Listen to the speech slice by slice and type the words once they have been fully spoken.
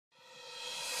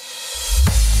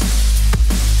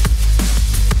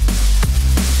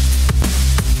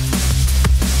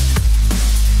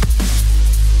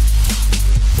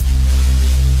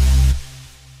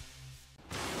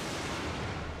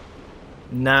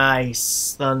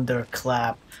Nice.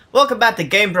 Thunderclap. Welcome back to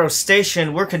Game Bro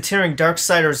Station. We're continuing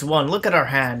Darksiders 1. Look at our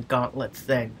hand gauntlet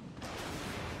thing.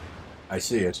 I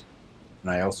see it.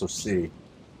 And I also see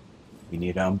we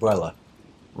need an umbrella.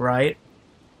 Right.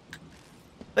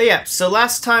 But yeah, so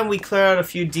last time we cleared out a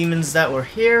few demons that were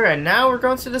here, and now we're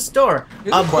going through this door.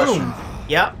 Here's a question. Boom.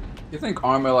 Yep. You think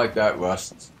armor like that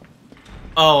rusts?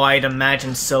 Oh, I'd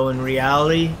imagine so in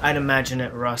reality. I'd imagine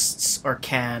it rusts, or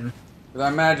can. But I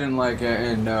imagine, like,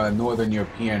 in Northern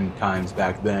European times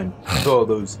back then, all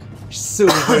those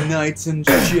silver knights and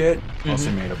shit.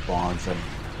 Also made of bronze and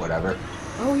whatever.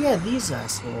 Oh yeah, these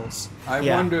assholes. I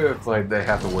wonder if, like, they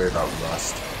have to worry about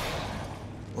rust.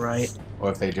 Right.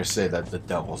 Or if they just say that the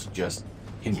devil's just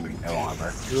hindering their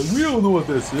armor. We don't know what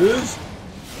this is.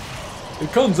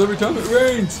 It comes every time it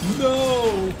rains.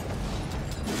 No!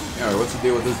 Alright, what's the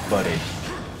deal with this buddy?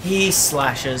 He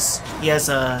slashes. He has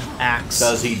a axe.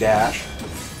 Does he dash?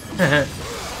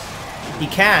 He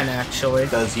can, actually.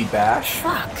 Does he bash?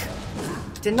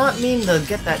 Fuck. Did not mean to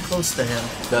get that close to him.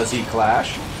 Does he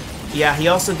clash? Yeah, he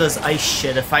also does ice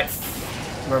shit, if I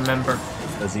remember.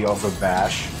 Does he also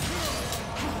bash?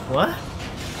 What?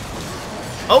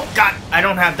 Oh, God! I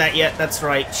don't have that yet. That's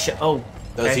right. Shit. Oh. Okay.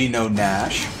 Does he know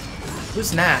Nash?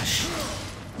 Who's Nash?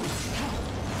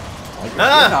 I guess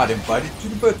you're not invited to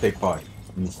the birthday party,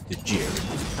 Mr. Jerry.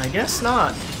 I guess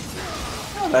not.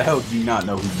 How the hell do you not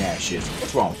know who Nash is?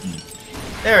 What's wrong with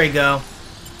you? There we go.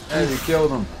 Hey, you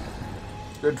killed him.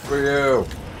 Good for you.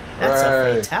 That's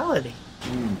Hooray. a fatality.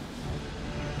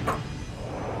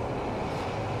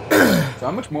 So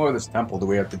how much more of this temple do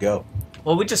we have to go?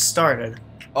 Well, we just started.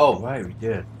 Oh, right, we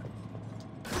did.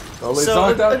 So,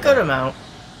 a good amount.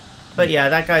 But yeah,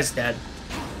 that guy's dead.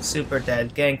 Super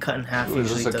dead. Getting cut in half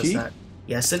usually does key? that.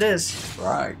 Yes, it is.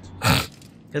 Right.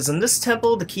 Because in this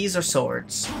temple, the keys are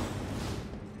swords.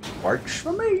 Works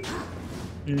for me.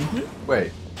 Mm-hmm.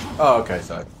 Wait. Oh, okay,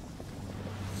 sorry.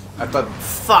 I thought...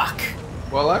 Fuck!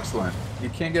 Well, excellent. You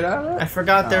can't get out of it? I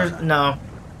forgot there's... No.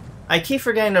 I keep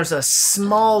forgetting there's a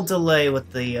small delay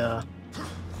with the,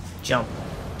 jump.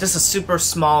 Just a super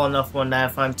small enough one that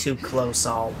if I'm too close,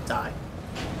 I'll die.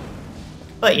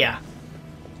 But yeah.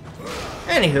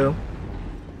 Anywho.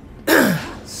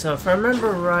 So if I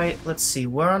remember right, let's see,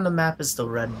 where on the map is the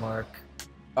red mark?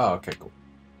 Oh, okay, cool.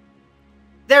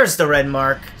 There's the red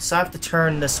mark, so I have to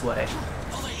turn this way.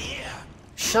 Over here.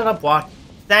 Shut up,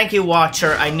 Thank you,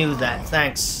 Watcher. I knew that.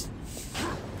 Thanks.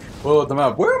 Pull up the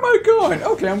map. Where am I going?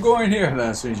 Okay, I'm going here. And then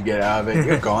as soon as you get out of it,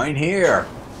 you're going here.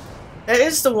 That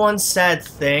is the one sad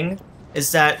thing,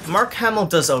 is that Mark Hamill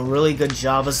does a really good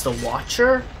job as the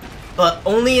Watcher, but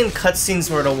only in cutscenes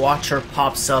where the Watcher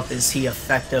pops up is he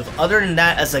effective. Other than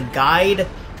that, as a guide,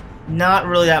 not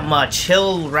really that much.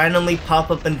 He'll randomly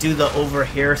pop up and do the over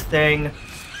here thing.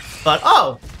 But,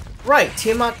 oh! Right,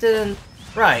 Tiamat didn't...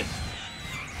 Right.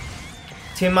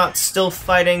 Tiamat's still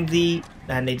fighting the...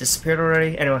 And they disappeared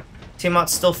already? Anyway,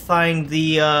 Tiamat's still fighting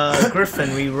the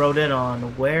Griffin we rode in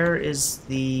on. Where is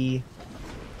the...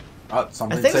 Oh, I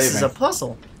something's think saving. this is a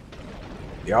puzzle.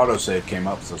 The autosave came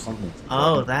up, so something's...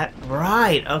 Oh, that...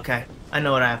 Right, okay. I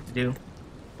know what I have to do.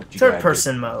 What you Third gotta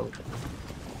person mode.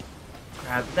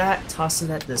 Grab that, toss it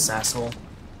at this asshole.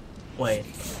 Wait. do.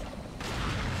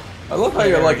 I love how Yeah,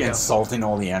 you're, there like, we go. insulting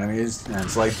all the enemies, and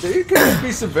it's like, they could just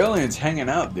be civilians hanging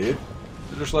out, dude.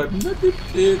 They're just like,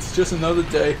 it's just another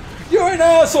day. You're an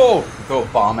asshole! Throw a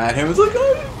bomb at him, it's like,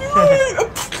 I didn't do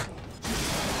it!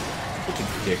 Such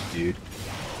a dick, dude.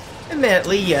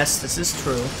 Admittedly, yes, this is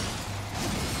true.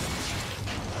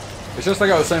 It's just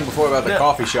like I was saying before about the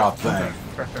coffee shop thing.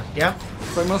 Yeah?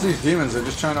 It's like most of these demons are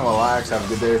just trying to relax, have a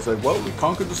good day. It's like, well, we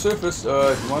conquered the surface. You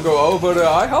want to go over to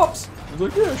IHOPs? It's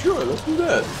like, yeah, sure, let's do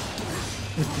that.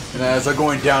 And as they're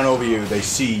going down over you, they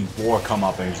see War come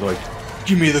up, and he's like,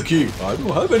 give me the key. I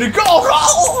don't have any.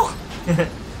 Go!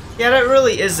 Yeah, that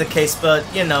really is the case, but,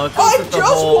 you know, it goes I with the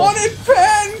just whole... wanted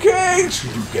pancakes!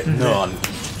 You get none.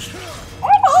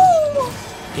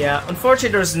 Yeah,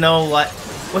 unfortunately there's no, like...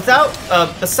 Without,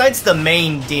 besides the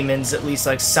main demons, at least,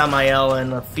 like Samael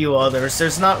and a few others,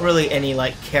 there's not really any,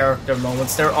 like, character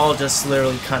moments. They're all just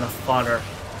literally kind of fodder.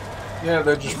 Yeah,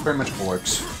 they're just pretty much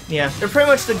orcs. Yeah, they're pretty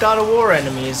much the God of War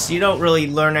enemies. You don't really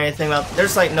learn anything about...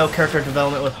 There's, like, no character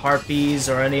development with harpies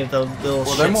or any of the little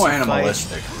Well, they're shits more you fight.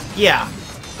 animalistic. Yeah.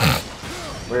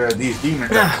 Where these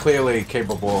demons are clearly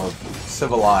capable of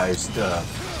civilized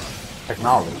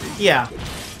technology. Yeah.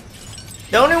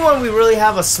 The only one we really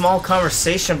have a small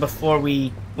conversation before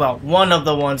we... Well, one of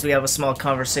the ones we have a small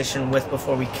conversation with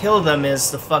before we kill them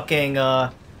is the fucking,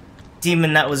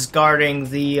 demon that was guarding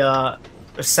the,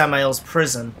 Samael's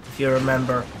prison, if you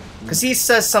remember. Because he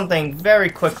says something very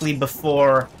quickly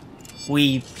before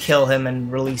we kill him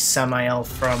and release Samael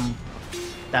from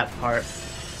that part.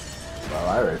 Well,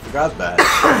 I already forgot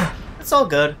that. It's all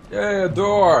good. Yeah,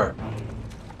 door.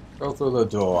 Go through the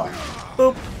door.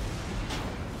 Boop.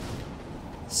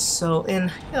 So in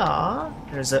here,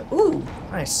 there's a... Ooh,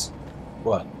 nice.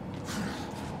 What?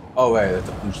 Oh, wait, that's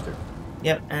a booster.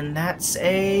 Yep, and that's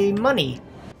a money.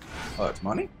 Oh, it's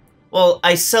money? Well,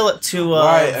 I sell it to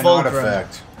right, an Volgrim.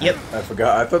 artifact. Yep. I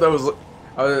forgot. I thought that was...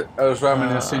 I was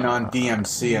reminiscing on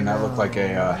DMC, and that looked like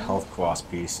a health cross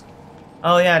piece.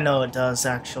 Oh yeah, no, it does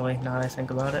actually. Now that I think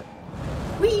about it.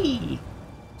 Whee!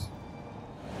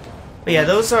 But yeah,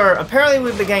 those are... Apparently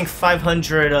we've been getting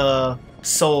 500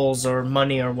 souls or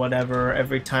money or whatever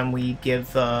every time we give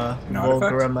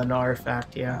Volgrim an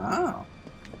artifact, yeah. Oh.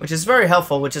 Which is very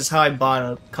helpful, which is how I bought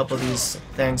a couple of these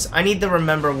things. I need to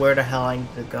remember where the hell I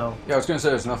need to go. Yeah, I was gonna say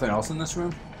there's nothing else in this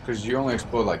room, because you only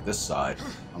explore like this side,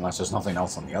 unless there's nothing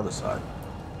else on the other side.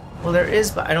 Well, there is,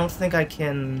 but I don't think I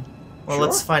can... Well, Sure.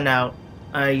 let's find out.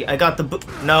 I got the...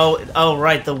 No, oh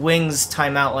right, the wings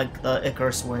time out like the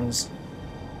Icarus wings.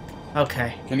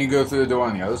 Okay. Can you go through the door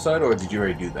on the other side, or did you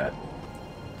already do that?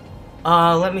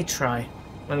 Let me try.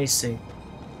 Let me see.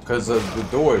 Because the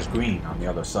door is green on the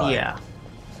other side. Yeah.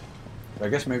 I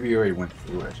guess maybe you already went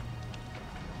through it.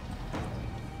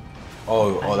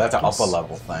 Oh, that's an upper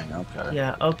level thing. Okay.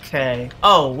 Yeah, okay.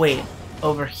 Oh, wait.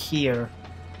 Over here.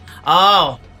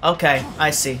 Oh, okay.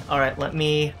 I see. Alright, let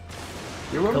me...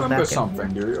 You remember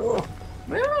something, do you?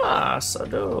 Yes, I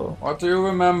do. What do you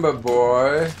remember,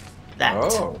 boy? That.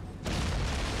 Oh.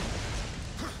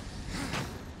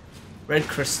 Red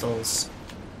crystals.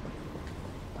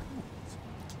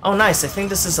 Oh, nice. I think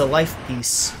this is a life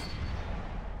piece.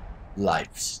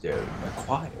 Life stone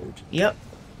acquired. Yep.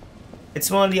 It's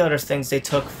one of the other things they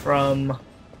took from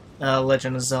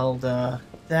Legend of Zelda.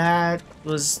 That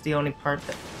was the only part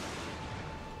that...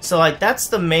 So, like, that's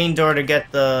the main door to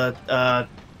get the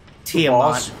Tiamat.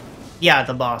 Boss? Yeah,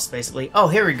 the boss, basically. Oh,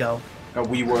 here we go. No,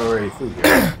 we were already through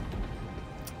here.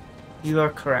 You are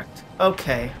correct.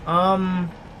 Okay,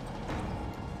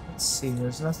 let's see,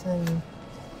 there's nothing...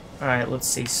 Alright, let's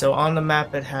see. So on the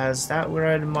map it has that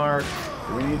red mark.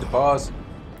 Do we need to pause?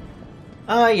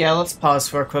 Yeah, let's pause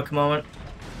for a quick moment.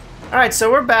 Alright,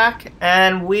 so we're back,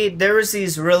 and there was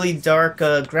these really dark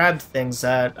grab things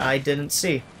that I didn't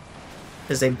see.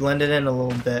 Because they blended in a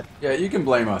little bit. Yeah, you can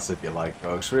blame us if you like,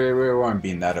 folks. We weren't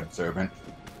being that observant.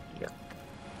 Yeah.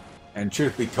 And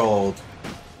truth be told,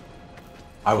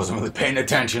 I wasn't really paying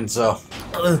attention, so...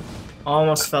 Ugh,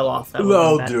 almost fell off that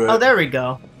I'll one. do it. Oh, there we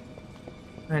go.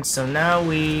 Alright, so now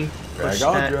we push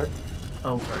that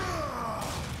over.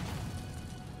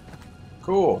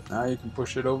 Cool. Now you can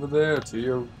push it over there to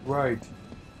your right.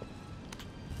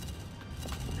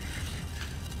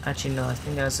 Actually, no, I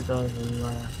think it has to go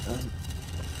to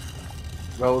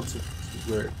Relative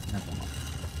to where... Never mind.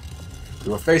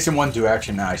 You were facing one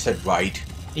direction, now I said right.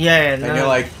 Yeah, And you're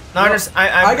like... No, well,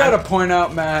 I gotta I'm- point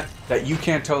out, Matt, that you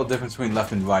can't tell the difference between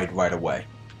left and right away.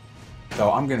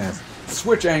 So I'm gonna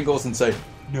switch angles and say,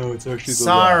 no, it's actually the left.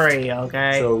 Sorry,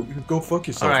 okay. So go fuck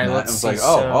yourself, Alright, Matt. let's And it's see,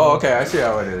 like, so- oh, okay, I see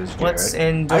how it is. Jared. What's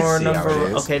in I door see how number...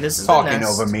 it is. Okay, this is Talking the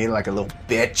nest. over me like a little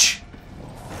bitch.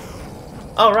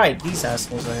 Oh, right, these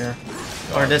assholes are here.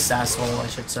 Or this asshole, I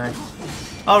should say.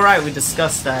 Oh, right, we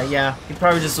discussed that, yeah. He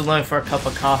probably just was looking for a cup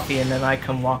of coffee, and then I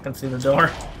come walking through the door.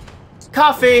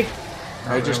 Coffee!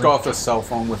 I just got off the cell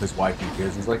phone with his wife and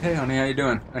kids. He's like, hey, honey, how you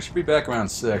doing? I should be back around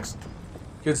 6.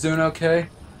 Kids doing okay?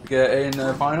 You get A in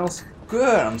the finals?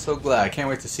 Good, I'm so glad. I can't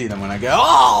wait to see them when I go,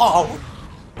 oh!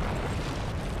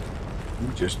 You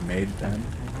just made them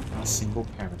a single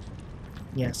parent.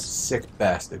 Yes. Sick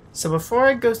bastard. So before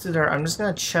I go through there, I'm just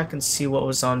gonna check and see what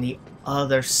was on the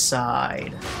other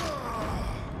side.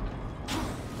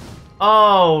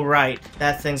 Oh, right.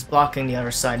 That thing's blocking the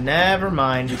other side. Never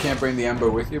mind. You can't bring the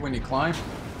ember with you when you climb?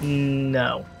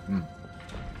 No. Hmm.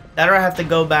 That or I have to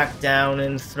go back down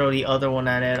and throw the other one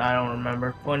at it. I don't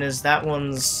remember. Point is, that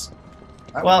one's...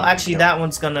 Well, actually, that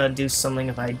one's gonna do something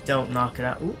if I don't knock it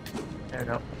out. Ooh, there we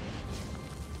go.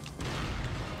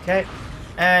 Okay,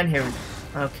 and here we go.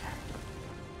 Okay.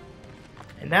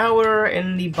 And now we're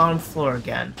in the bottom floor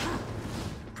again.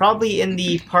 Probably in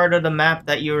the part of the map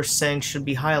that you were saying should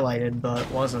be highlighted, but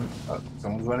wasn't.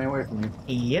 Someone's running away from you.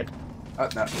 Yep.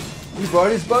 No. You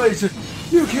brought his buddies.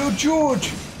 You killed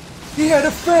George. He had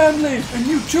a family, and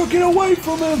you took it away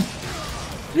from him.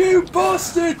 You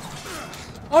bastard!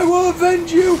 I will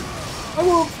avenge you. I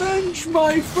will avenge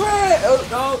my friend. Oh,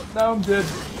 no, now I'm dead.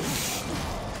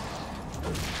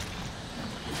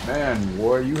 Man,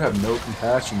 War, you have no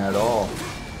compassion at all.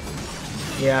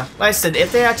 Yeah, like I said,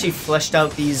 if they actually fleshed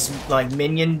out these like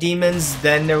minion demons,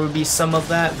 then there would be some of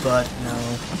that, but no.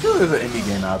 I feel there's an indie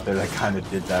game out there that kind of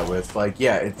did that with, like,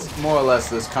 yeah, it's more or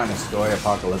less this kind of story,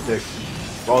 apocalyptic.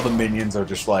 All the minions are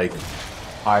just like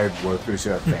hired workers who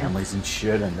have families and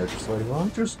shit, and they're just like, well, I'll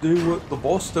just do what the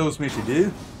boss tells me to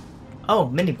do. Oh,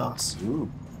 mini boss.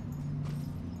 Ooh.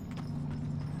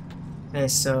 Okay,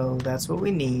 so that's what we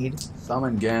need.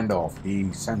 Summon Gandalf.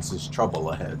 He senses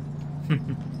trouble ahead.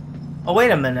 Oh,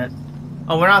 wait a minute.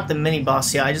 Oh, we're not the mini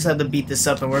boss yet. I just have to beat this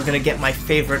up, and we're gonna get my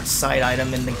favorite side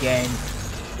item in the game.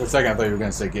 For a second, I thought you were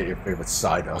gonna say get your favorite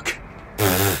Psyduck.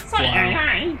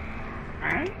 Wow.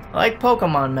 I like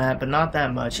Pokemon, Matt, but not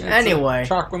that much. It's anyway.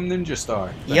 Chakram Ninja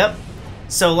Star. Yep.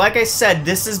 So, like I said,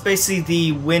 this is basically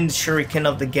the wind shuriken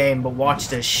of the game, but watch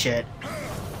this shit.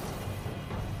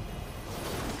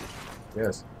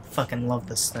 Yes. Fucking love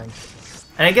this thing.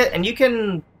 And you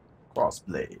can...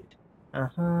 Crossblade.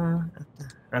 Uh-huh.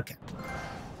 Okay.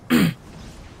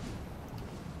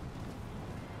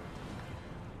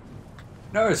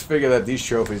 I always figure that these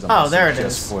trophies are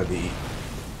for the...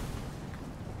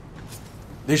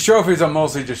 These trophies are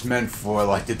mostly just meant for,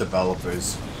 like, the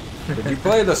developers. If you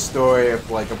play the story,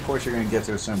 if, like, of course you're gonna get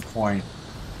to a certain point,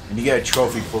 and you get a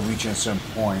trophy for reaching a certain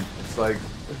point, it's like,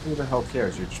 who the hell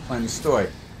cares? You're just playing the story.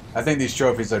 I think these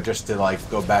trophies are just to, like,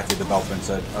 go back to developer and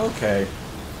say, okay,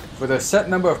 for the set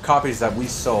number of copies that we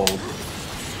sold,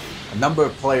 a number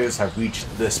of players have reached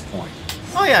this point.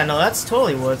 Oh yeah, no, that's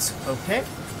totally what's okay.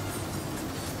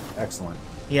 Excellent.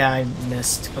 Yeah, I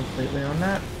missed completely on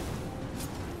that.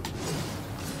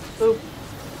 Boop.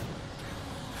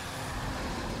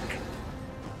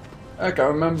 Heck, I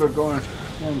remember going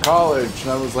in college, and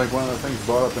that was like one of the things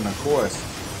brought up in the course.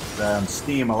 That on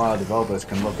Steam, a lot of developers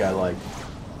can look at like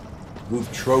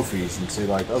group trophies and see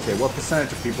like, okay, what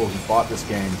percentage of people who bought this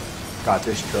game got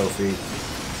this trophy,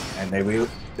 and they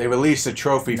released a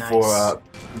trophy for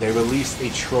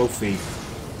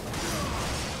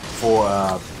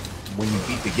when you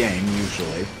beat the game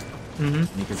usually.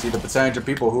 Mm-hmm. You can see the percentage of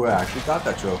people who actually got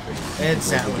that trophy.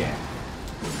 Exactly. The game.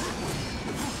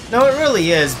 No, it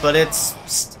really is, but it's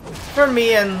for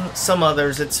me and some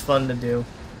others. It's fun to do.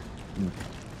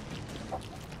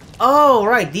 Oh,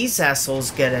 right, these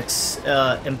assholes get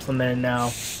implemented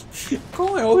now.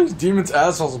 Calling all these demons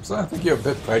assholes, I'm starting to think you're a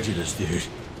bit prejudiced, dude.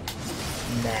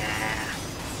 Nah.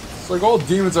 It's like all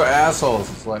demons are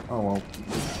assholes. It's like, oh well,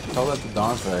 tell that to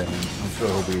Dante, and I'm sure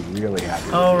he'll be really happy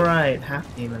with oh, you. Right, half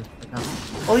demon.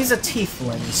 Well, he's a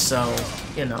tiefling, so,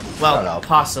 you know, well,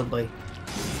 possibly.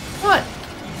 What?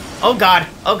 Oh god,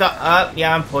 oh god,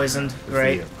 yeah, I'm poisoned.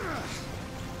 Great.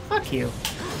 Fuck you.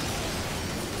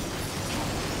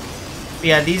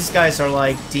 Yeah, these guys are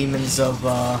like demons of,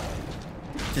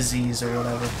 disease or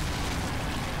whatever.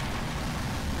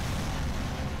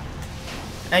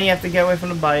 And you have to get away from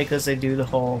the body because they do the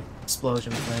whole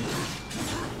explosion thing.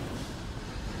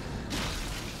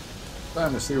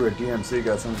 Trying to see where DMC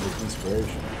got some of his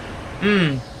inspiration.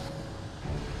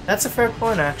 That's a fair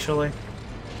point, actually.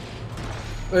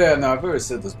 But yeah, no, I've already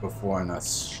said this before in a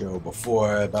show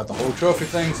before about the whole trophy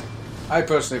things. I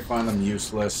personally find them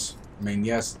useless. I mean,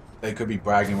 yes, they could be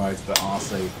bragging rights, but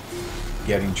honestly,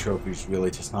 getting trophies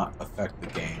really does not affect the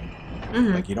game.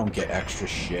 Like, you don't get extra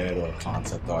shit or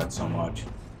concept art so much.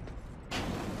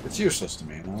 It's useless to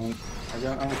me, and I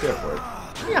don't care for it.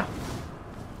 Yeah.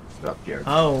 Stop here.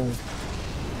 Oh.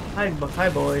 Hi,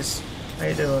 boys. How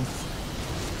you doing?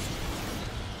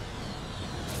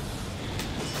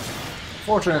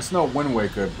 Fortunately, it's no Wind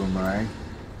Waker Boomerang.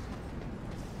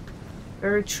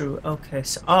 Very true. Okay,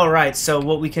 so alright, so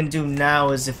what we can do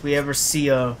now is if we ever see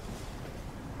a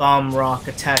bomb rock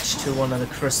attached to one of the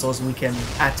crystals, we can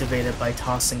activate it by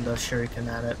tossing the shuriken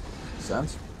at it.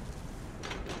 Sense?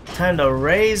 Time to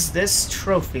raise this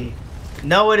trophy.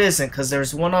 No, it isn't, because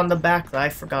there's one on the back that I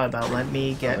forgot about. Let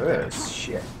me get there.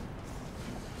 Shit.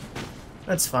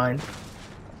 That's fine.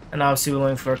 And obviously we're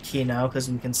looking for a key now, because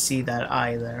we can see that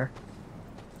eye there.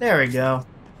 There we go.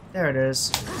 There it is.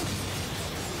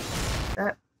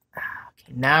 That.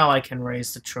 Okay, now I can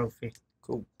raise the trophy.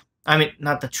 Cool. I mean,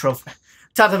 not the trophy.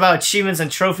 Talked about achievements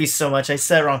and trophies so much, I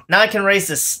said it wrong. Now I can raise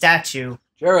the statue.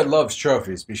 Jared loves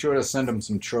trophies. Be sure to send him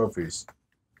some trophies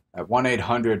at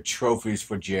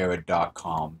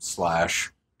 1-800-TrophiesForJared.com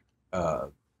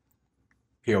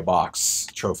 / PO Box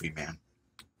Trophy Man.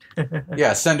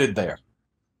 Yeah, send it there.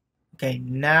 Okay,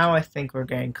 now I think we're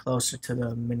getting closer to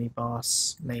the mini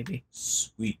boss, maybe.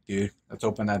 Sweet, dude. Let's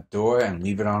open that door and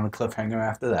leave it on a cliffhanger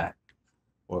after that.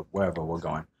 Or wherever we're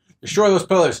going. Destroy those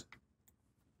pillars!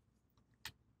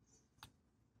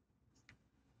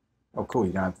 Oh, cool.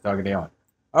 You don't have to target the other.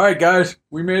 All right, guys,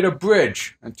 we made a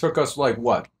bridge. It took us, like,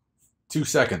 what? 2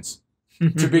 seconds.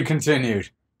 To be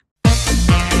continued.